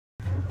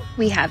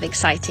We have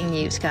exciting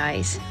news,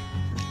 guys.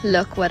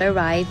 Look what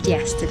arrived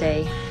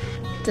yesterday.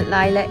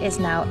 Delilah is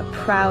now a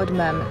proud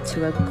mum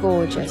to a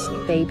gorgeous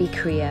baby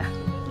cria.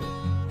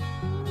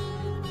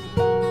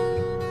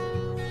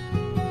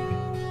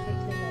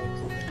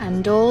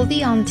 And all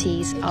the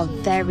aunties are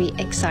very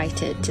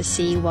excited to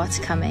see what's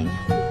coming.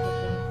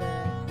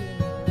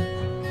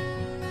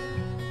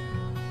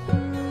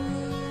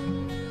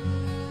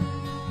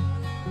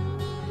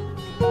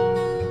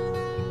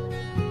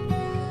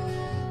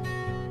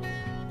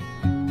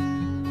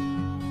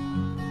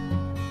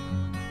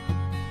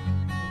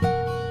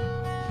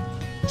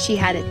 She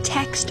had a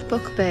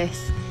textbook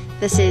birth.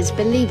 This is,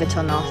 believe it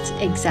or not,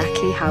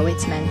 exactly how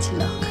it's meant to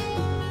look.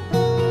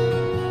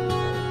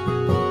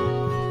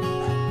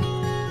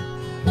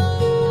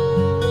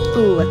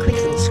 Ooh, a quick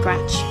little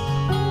scratch.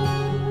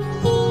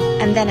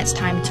 And then it's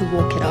time to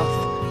walk it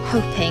off,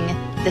 hoping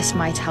this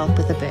might help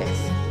with the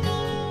birth.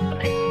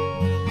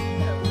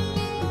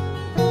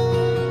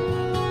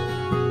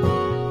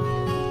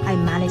 I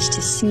managed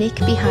to sneak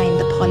behind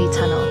the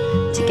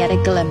polytunnel to get a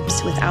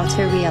glimpse without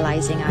her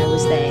realising I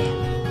was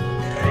there.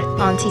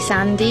 Auntie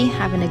Sandy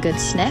having a good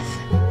sniff.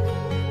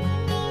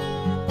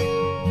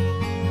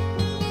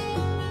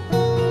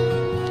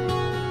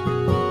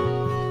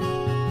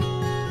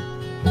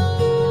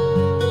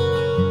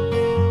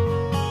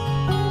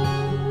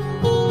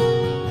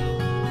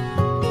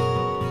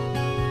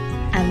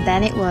 And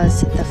then it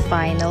was the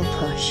final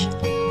push.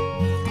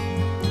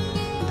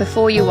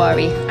 Before you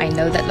worry, I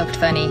know that looked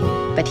funny,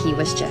 but he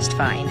was just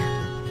fine.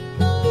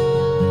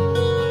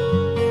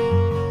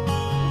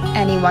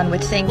 Anyone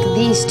would think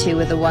these two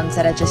are the ones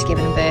that had just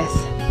given birth.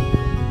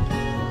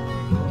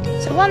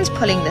 So one's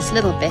pulling this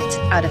little bit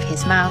out of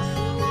his mouth.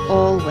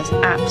 All was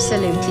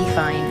absolutely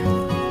fine.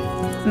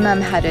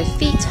 Mum had her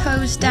feet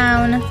hosed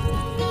down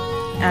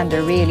and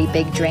a really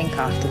big drink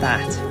after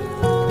that.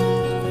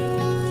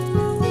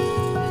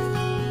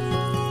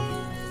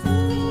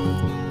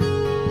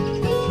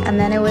 And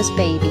then it was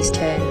baby's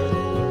turn.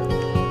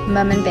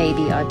 Mum and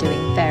baby are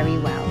doing very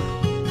well.